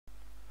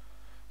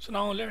So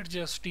now let's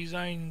just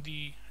design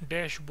the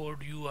dashboard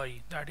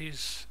UI, that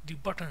is the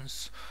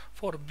buttons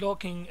for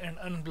blocking and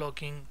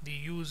unblocking the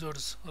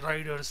users,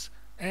 riders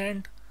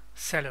and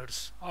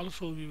sellers.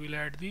 Also we will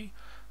add the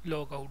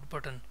logout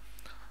button.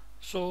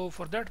 So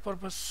for that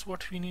purpose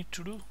what we need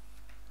to do,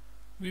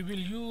 we will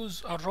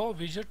use a row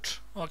widget,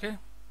 okay,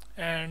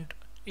 and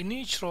in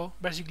each row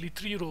basically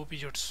 3 row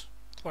widgets.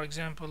 For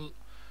example,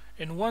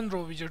 in one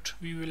row widget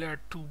we will add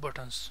 2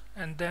 buttons,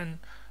 and then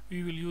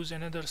we will use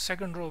another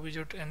second row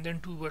widget and then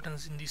 2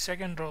 buttons in the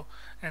second row,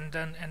 and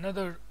then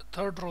another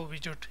third row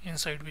widget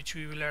inside which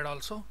we will add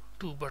also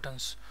 2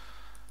 buttons.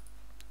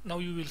 Now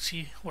you will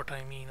see what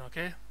I mean,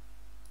 okay.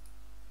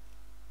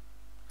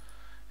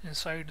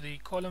 Inside the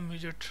column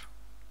widget,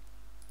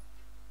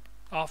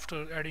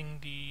 after adding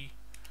the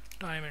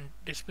time and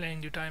displaying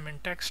the time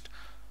and text,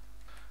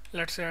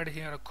 let's add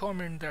here a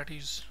comment that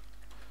is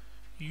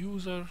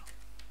user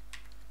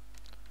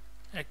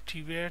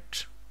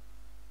activate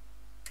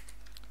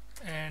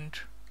and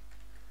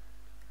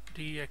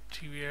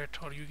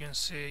deactivate, or you can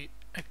say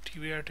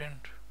activate and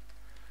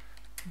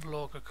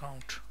block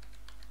account.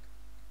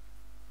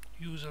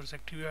 Users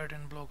activate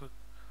and block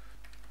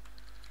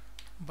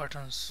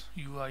buttons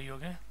UI,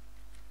 okay.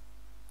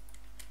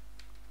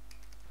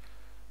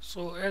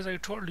 So as I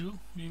told you,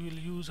 we will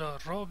use a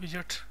row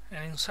widget,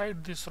 and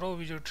inside this row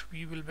widget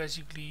we will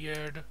basically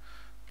add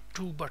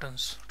 2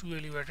 buttons, 2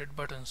 elevated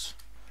buttons.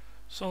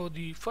 So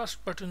the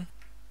first button,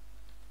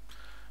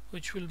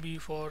 which will be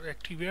for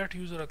activate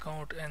user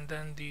account, and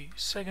then the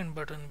second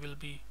button will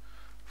be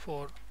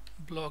for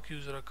block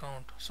user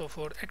account. So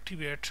for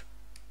activate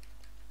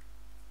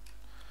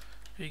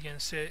we can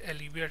say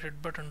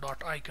elevated button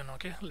dot icon,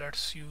 okay.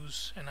 Let's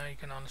use an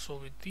icon also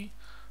with the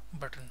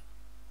button.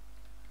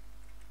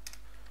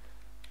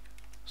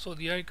 So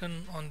the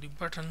icon on the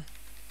button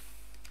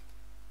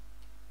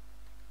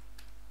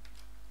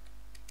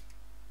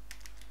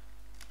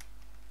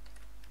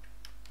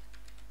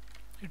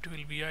it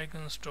will be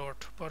icons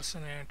dot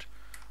personate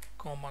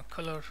comma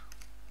color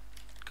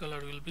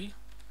will be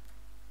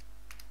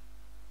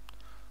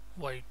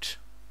white,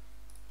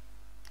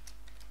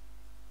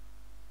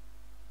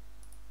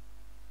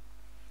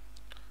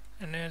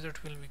 and as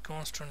it will be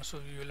constant, so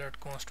we will add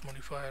const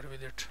modifier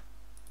with it.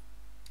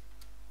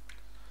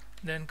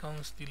 Then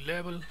comes the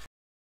label.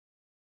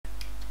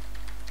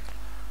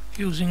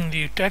 Using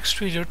the text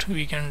widget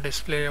we can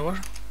display our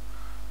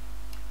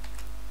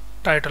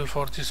title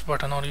for this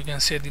button, or you can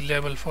say the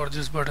label for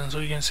this button. So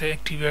you can say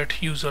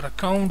activate user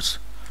accounts,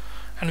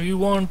 and we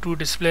want to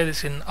display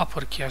this in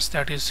uppercase,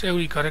 that is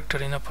every character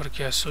in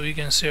uppercase, so we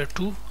can say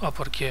to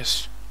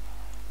uppercase.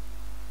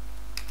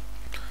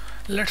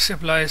 Let's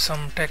apply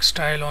some text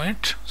style on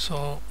it.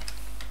 So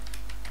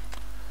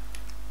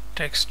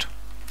text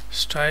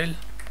style,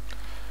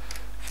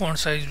 font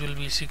size will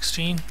be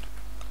 16,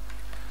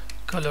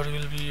 color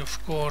will be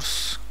of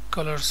course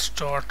colors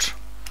dot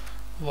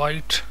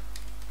white,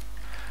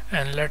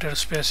 and letter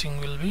spacing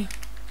will be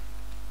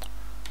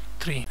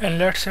 3, and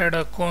let's add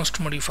a const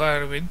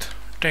modifier with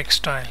text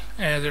style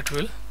as it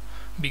will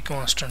be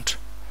constant.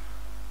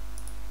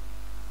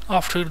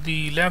 After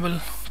the label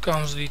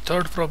comes the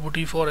third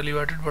property for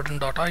elevated button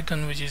dot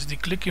icon, which is the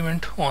click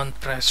event on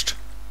pressed.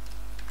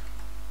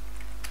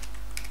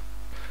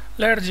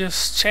 Let's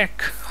just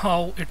check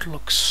how it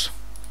looks.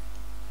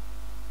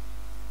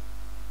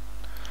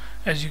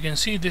 As you can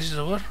see, this is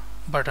our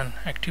button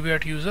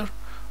activate user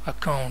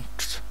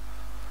account,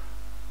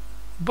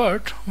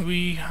 but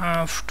we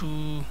have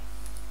to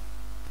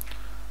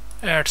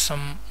add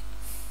some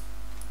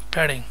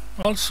padding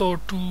also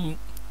to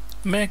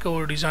make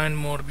our design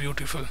more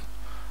beautiful.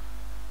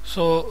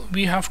 So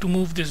we have to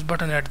move this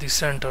button at the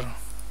center.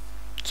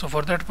 So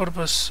for that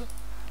purpose,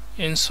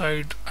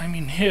 inside,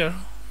 here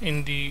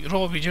in the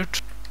row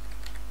widget,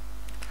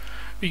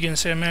 we can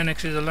say main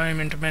axis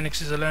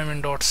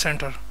alignment dot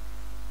center,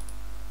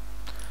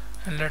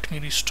 and let me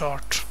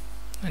restart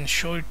and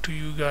show it to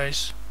you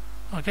guys,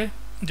 okay,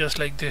 just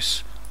like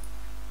this.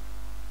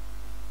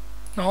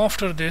 Now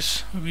after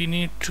this we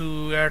need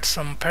to add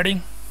some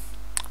padding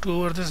to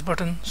over this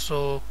button.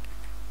 So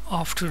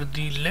after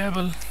the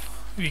label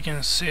we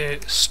can say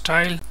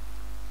style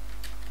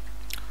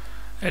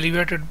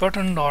elevated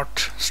button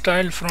dot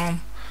style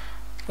from,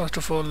 first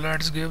of all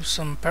let's give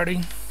some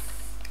padding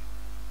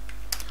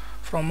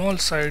from all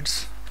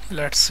sides,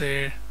 let's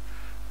say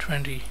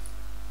 20.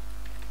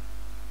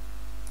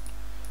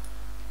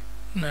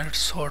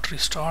 Let's hot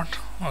restart,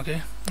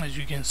 okay. As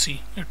you can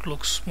see, it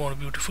looks more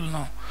beautiful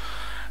now.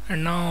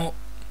 And now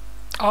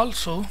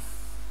also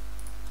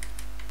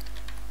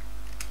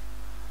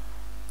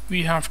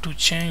we have to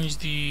change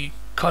the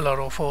color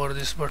of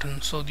this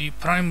button. So the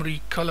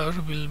primary color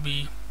will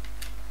be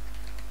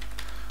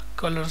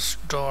colors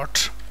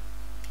dot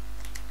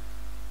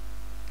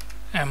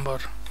amber,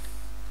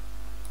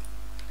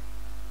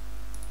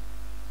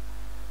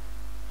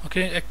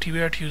 okay.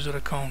 Activate user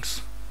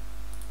accounts.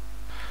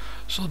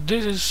 So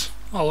this is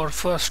our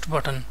first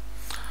button.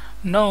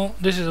 Now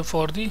this is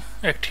for the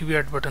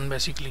activate button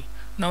basically.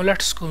 Now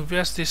let's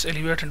paste this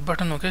elevated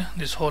button, okay,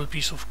 this whole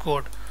piece of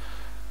code.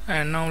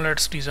 And now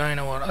let's design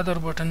our other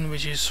button,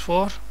 which is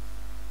for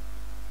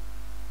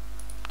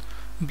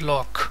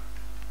block.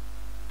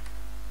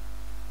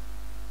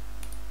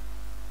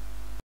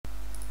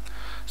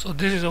 So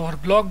this is our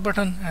block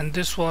button, and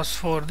this was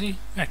for the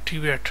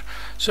activate.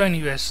 So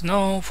anyways,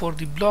 now for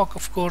the block,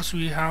 of course,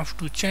 we have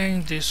to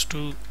change this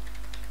to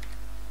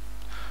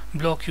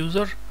block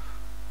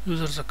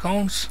users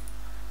accounts,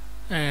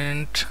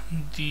 and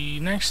the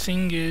next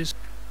thing is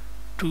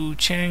to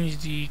change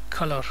the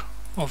color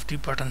of the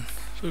button.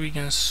 So we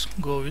can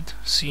go with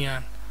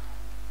cyan.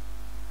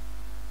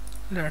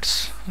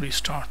 Let's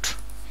restart.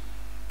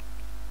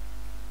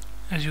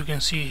 As you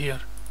can see here,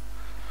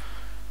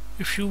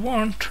 if you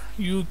want,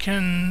 you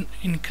can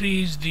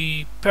increase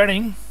the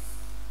padding.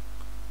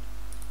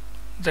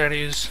 That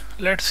is,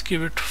 let's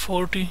give it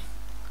 40,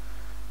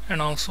 and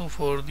also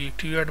for the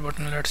activate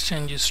button, let's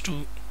change this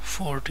to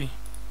 40.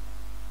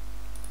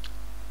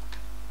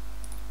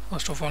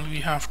 First of all, we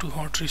have to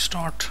hot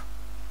restart.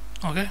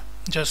 Okay,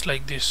 just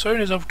like this. So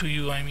it is up to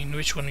you, I mean,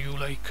 which one you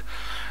like.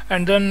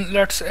 And then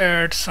let's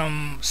add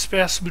some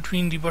space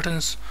between the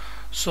buttons.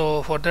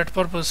 So for that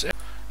purpose,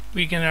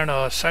 we can add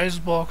a size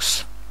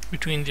box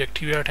between the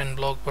activate and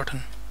block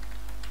button.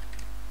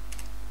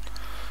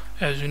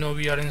 As you know,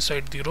 we are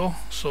inside the row,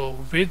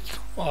 so width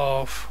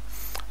of,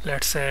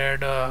 let's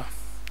add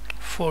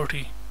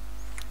 40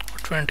 or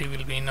 20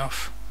 will be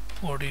enough.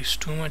 40 is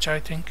too much, I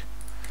think.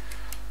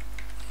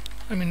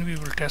 I mean, we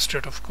will test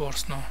it, of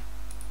course, now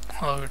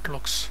how it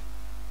looks.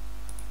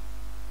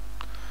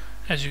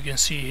 As you can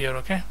see here,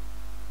 okay,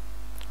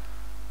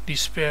 the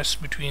space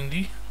between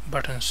the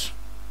buttons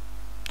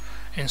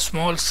in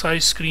small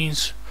size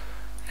screens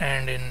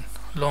and in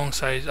long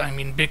size, I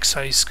mean big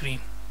size screen.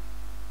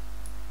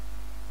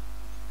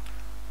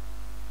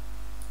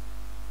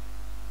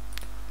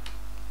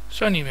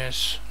 So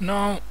anyways,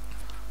 now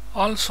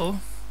also,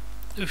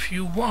 if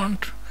you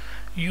want,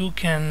 you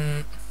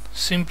can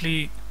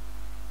simply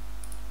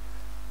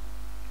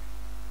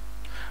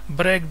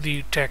break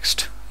the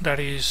text, that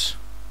is,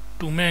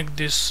 to make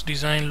this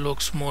design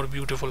looks more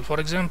beautiful. For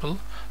example,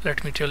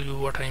 let me tell you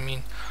what I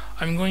mean.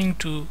 I'm going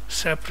to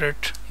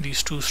separate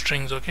these two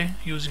strings, okay,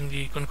 using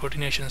the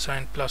concatenation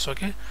sign plus,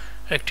 okay,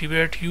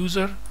 activate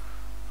user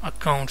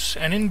accounts,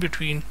 and in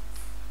between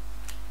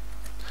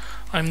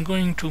I'm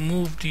going to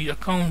move the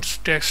accounts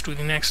text to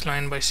the next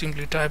line by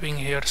simply typing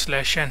here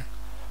 /n.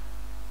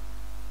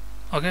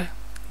 Okay,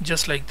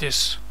 just like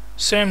this.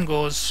 Same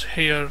goes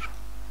here,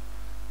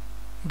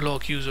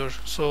 block user.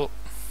 So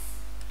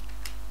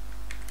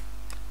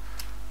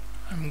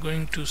I'm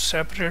going to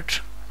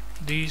separate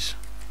these.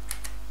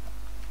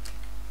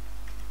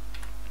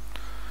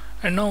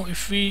 And now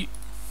if we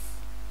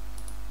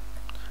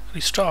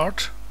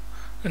restart,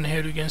 then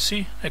here you can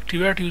see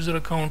activate user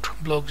account,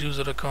 block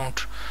user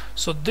account.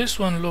 So this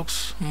one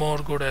looks more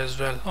good as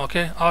well.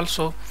 Okay,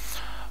 also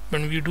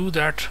when we do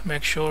that,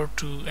 make sure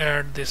to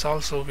add this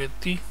also with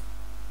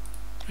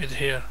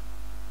here.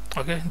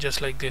 Okay,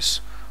 just like this.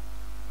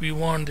 We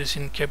want this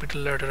in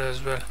capital letter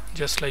as well,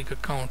 just like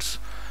accounts,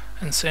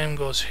 and same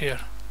goes here.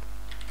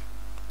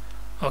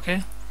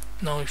 Okay,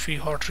 now if we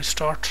hot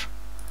restart,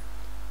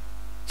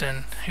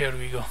 then here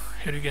we go.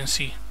 Here you can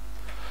see.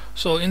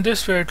 So in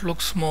this way it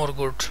looks more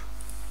good.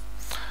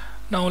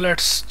 Now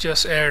let's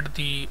just add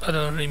the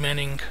other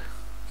remaining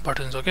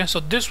buttons. Okay, so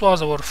this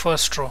was our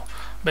first row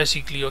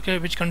basically, okay,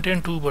 which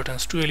contained two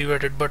buttons, two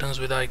elevated buttons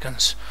with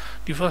icons.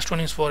 The first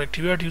one is for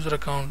activate user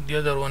account, the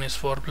other one is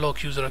for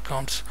block user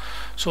accounts.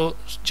 So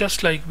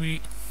just like we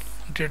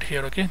did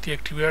here, okay, the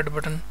activate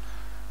button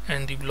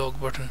and the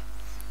block button.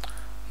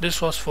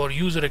 This was for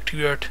user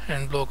activate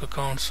and block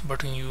accounts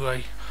button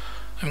UI.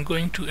 I'm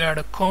going to add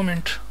a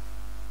comment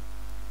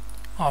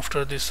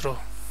after this row,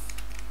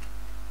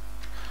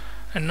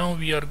 and now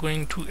we are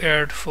going to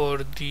add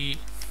for the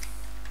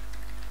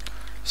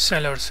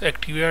sellers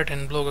activate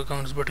and block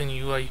accounts button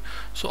UI.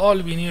 So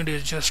all we need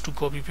is just to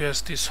copy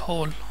paste this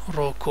whole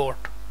row code.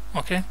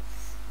 Okay,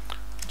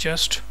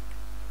 just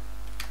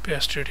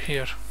paste it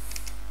here.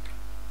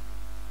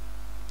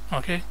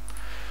 Okay,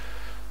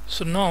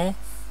 so now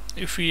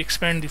if we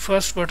expand the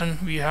first button,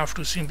 we have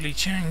to simply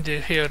change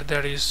the here,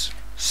 that is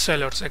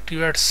sellers,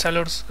 activate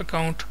sellers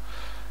account,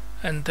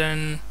 and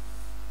then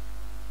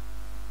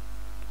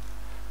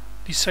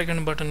the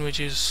second button, which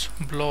is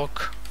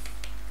block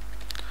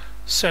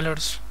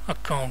sellers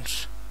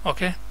accounts.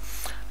 Okay,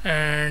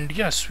 and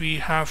yes, we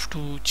have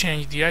to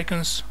change the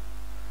icons.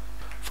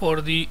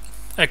 For the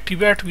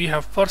activate we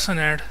have person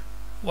add,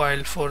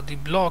 while for the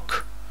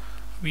block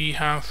we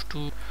have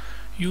to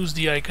use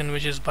the icon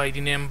which is by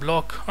the name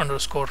block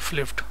underscore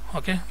flipped.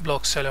 Okay,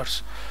 block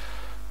sellers.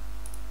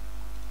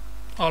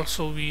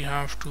 Also we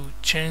have to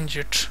change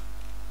it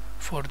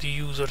for the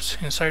users.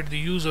 Inside the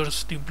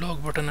users, the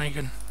block button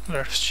icon,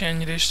 let's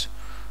change this.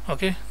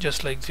 Okay,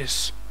 just like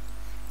this.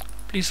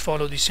 Please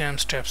follow the same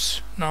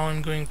steps. Now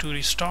I'm going to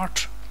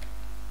restart.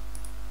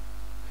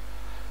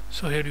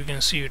 So here you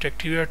can see it,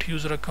 activate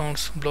user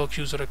accounts, block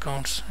user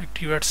accounts,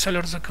 activate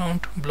sellers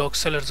account, block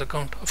sellers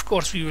account. Of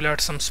course we will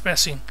add some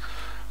spacing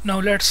Now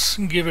let's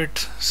give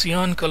it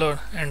cyan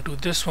color, and to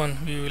this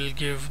one we will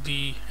give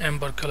the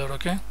amber color.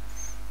 Okay,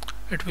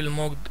 it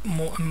will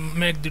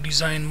make the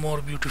design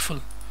more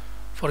beautiful.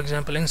 For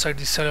example, inside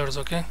the sellers,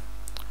 okay,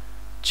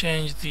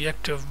 change the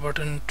active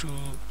button to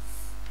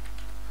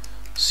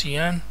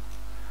cyan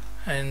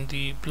and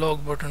the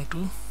block button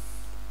to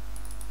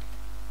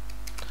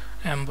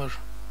amber,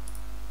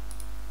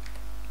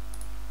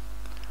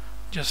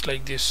 just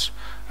like this.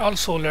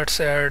 Also,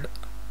 let's add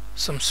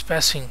some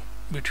spacing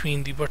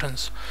between the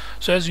buttons.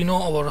 So as you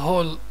know, our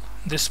whole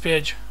this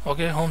page,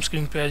 okay, home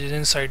screen page, is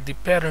inside the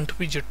parent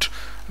widget,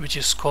 which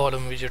is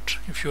column widget.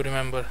 If you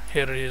remember,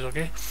 here it is.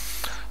 Okay,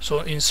 so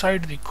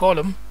inside the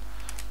column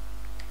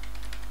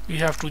we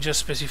have to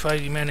just specify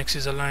the main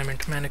axis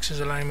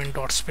alignment,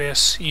 dot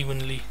space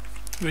evenly,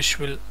 which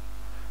will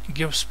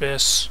give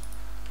space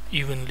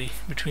evenly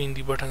between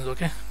the buttons.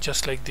 Okay,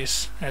 just like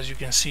this. As you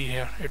can see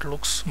here, it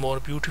looks more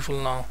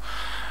beautiful now.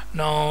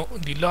 Now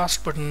the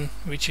last button,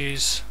 which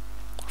is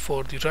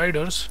for the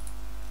riders,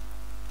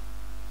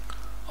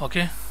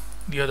 okay,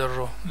 the other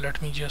row.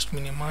 Let me just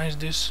minimize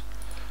this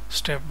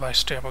step by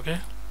step. Okay,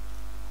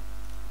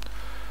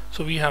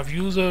 so we have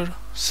user,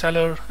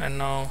 seller, and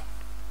now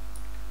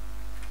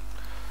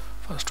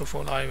first of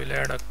all I will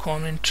add a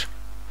comment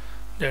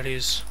that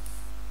is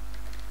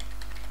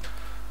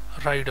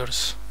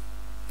riders,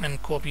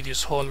 and copy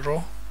this whole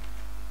row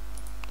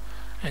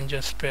and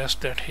just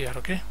paste that here.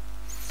 Okay,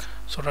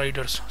 so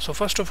riders. So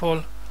first of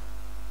all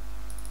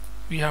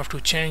we have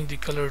to change the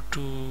color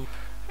to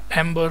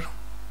amber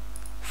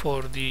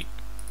for the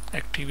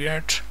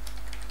activate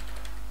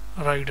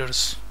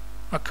riders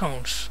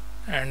accounts,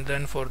 and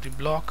then for the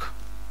block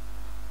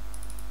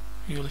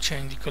you will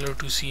change the color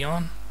to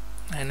cyan,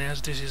 and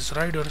as this is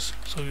riders,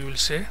 so we will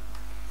say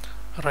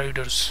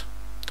riders.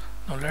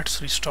 Now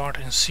let's restart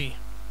and see.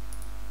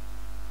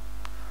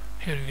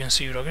 Here you can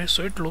see it. Okay,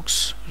 so it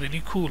looks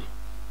really cool.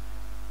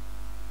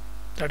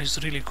 That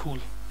is really cool.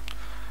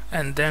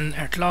 And then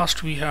at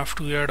last we have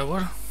to add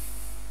our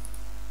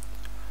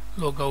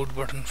logout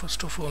button.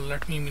 First of all,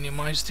 let me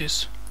minimize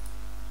this.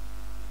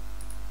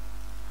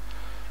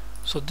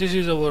 So this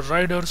is our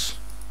riders,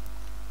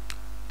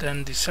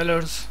 then the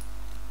sellers,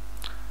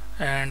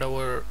 and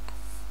our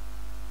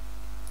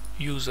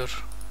user.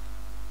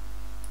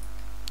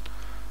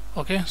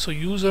 Okay, so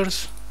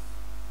users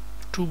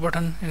 2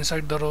 button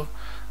inside the row,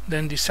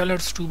 then the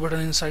sellers 2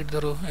 button inside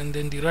the row, and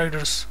then the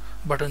riders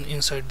button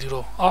inside the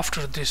row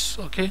after this.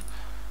 Okay,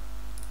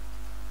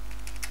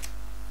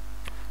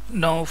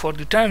 now for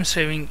the time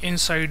saving,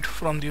 inside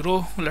from the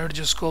row, let's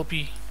just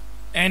copy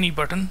any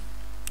button,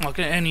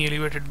 okay, any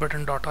elevated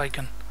button dot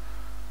icon,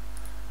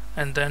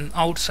 and then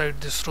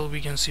outside this row we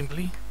can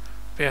simply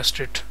paste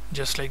it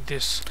just like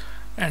this.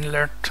 And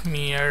let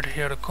me add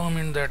here a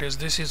comment that is,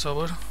 this is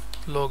our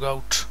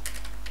logout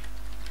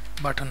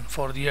button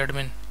for the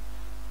admin.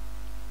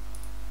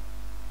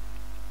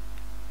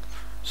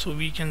 So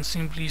we can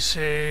simply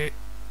say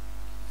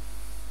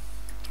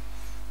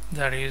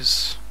that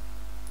is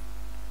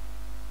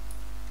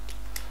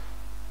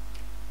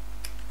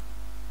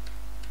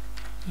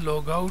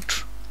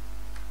logout,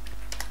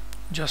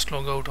 just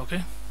logout.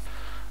 Okay,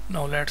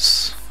 now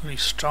let's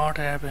restart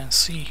app and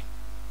see.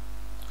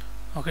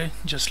 Okay,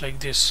 just like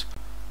this.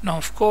 Now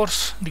of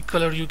course the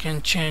color you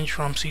can change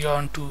from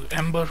cyan to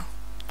amber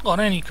or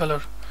any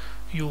color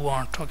you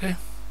want, okay,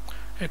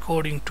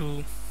 according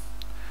to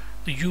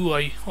the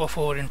UI of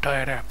our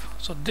entire app.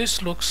 So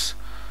this looks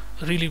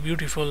really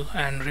beautiful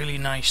and really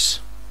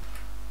nice.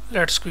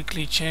 Let's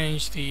quickly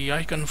change the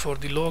icon for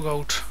the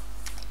logout,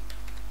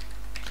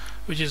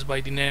 which is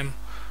by the name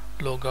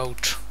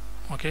logout.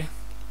 Okay,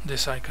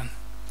 this icon,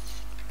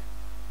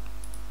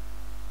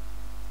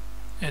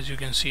 as you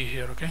can see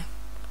here. Okay,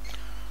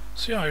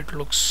 so yeah, it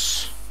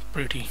looks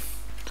pretty.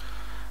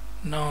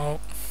 Now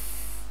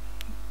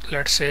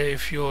let's say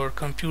if your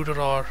computer,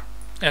 or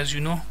as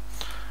you know,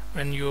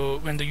 when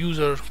the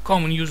user,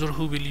 common user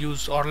who will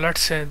use, or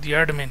let's say the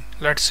admin,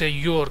 let's say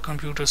your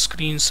computer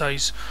screen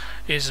size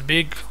is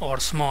big or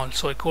small,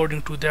 so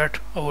according to that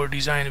our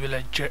design will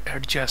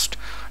adjust.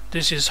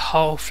 This is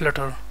how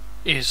Flutter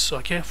is.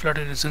 Okay,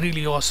 Flutter is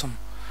really awesome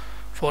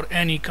for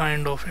any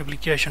kind of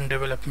application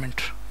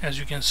development. As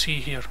you can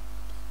see here,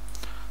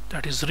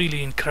 that is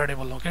really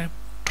incredible. Okay,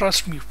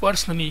 trust me,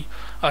 personally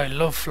I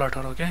love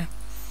Flutter. Okay,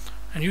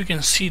 and you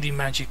can see the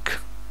magic.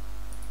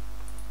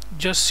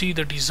 Just see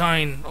the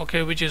design,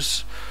 okay, which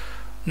is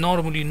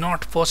normally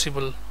not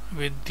possible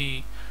with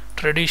the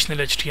traditional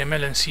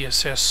HTML and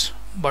CSS,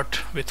 but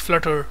with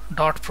Flutter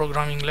dot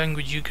programming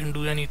language you can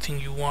do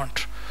anything you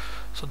want.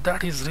 So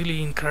that is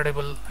really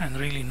incredible and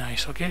really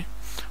nice. Okay,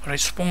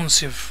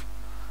 responsive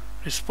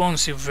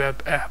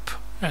web app,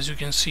 as you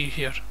can see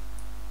here.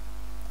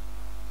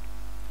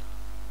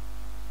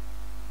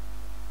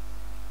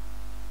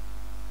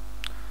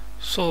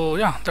 So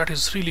yeah, that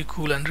is really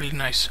cool and really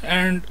nice.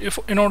 And if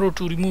in order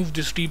to remove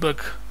this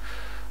debug,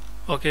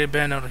 okay,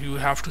 banner, you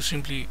have to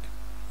simply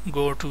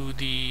go to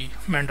the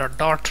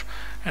main.dot,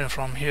 and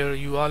from here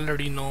you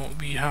already know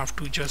we have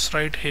to just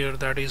write here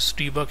that is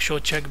debug show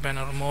check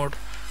banner mode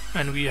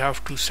and we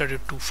have to set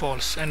it to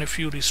false. And if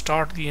you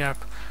restart the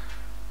app,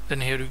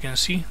 then here you can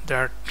see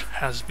that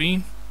has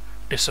been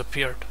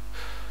disappeared.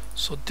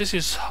 So this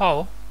is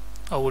how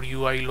our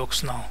UI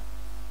looks now,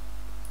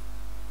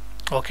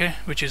 okay,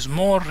 which is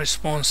more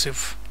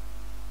responsive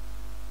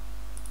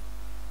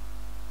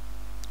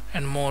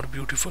and more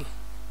beautiful.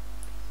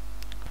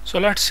 So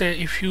let's say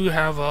if you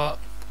have a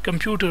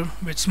computer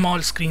with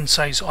small screen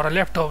size or a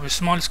laptop with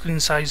small screen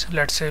size,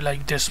 let's say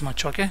like this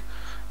much, okay,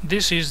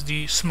 this is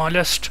the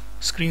smallest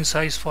screen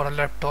size for a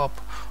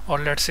laptop, or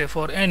let's say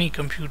for any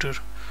computer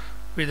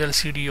with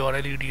LCD or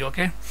LED,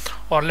 okay.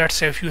 Or let's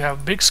say if you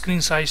have big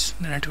screen size,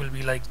 then it will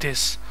be like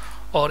this.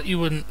 Or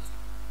even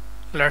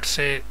let's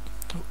say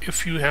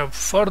if you have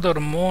further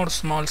more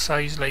small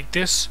size like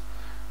this,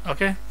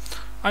 okay,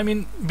 I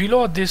mean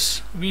below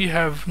this we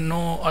have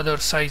no other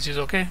sizes,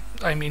 okay,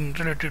 I mean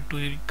related to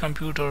the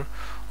computer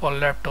or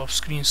laptop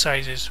screen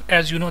sizes.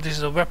 As you know, this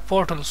is a web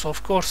portal, so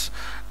of course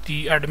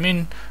the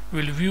admin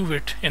will view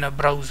it in a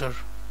browser,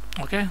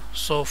 okay.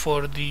 So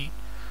for the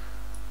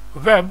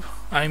web,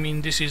 I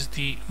mean this is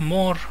the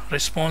more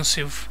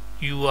responsive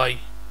UI,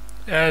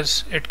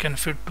 as it can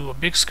fit to a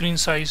big screen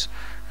size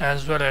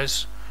as well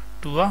as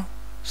to a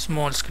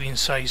small screen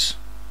size,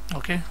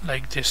 okay,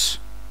 like this.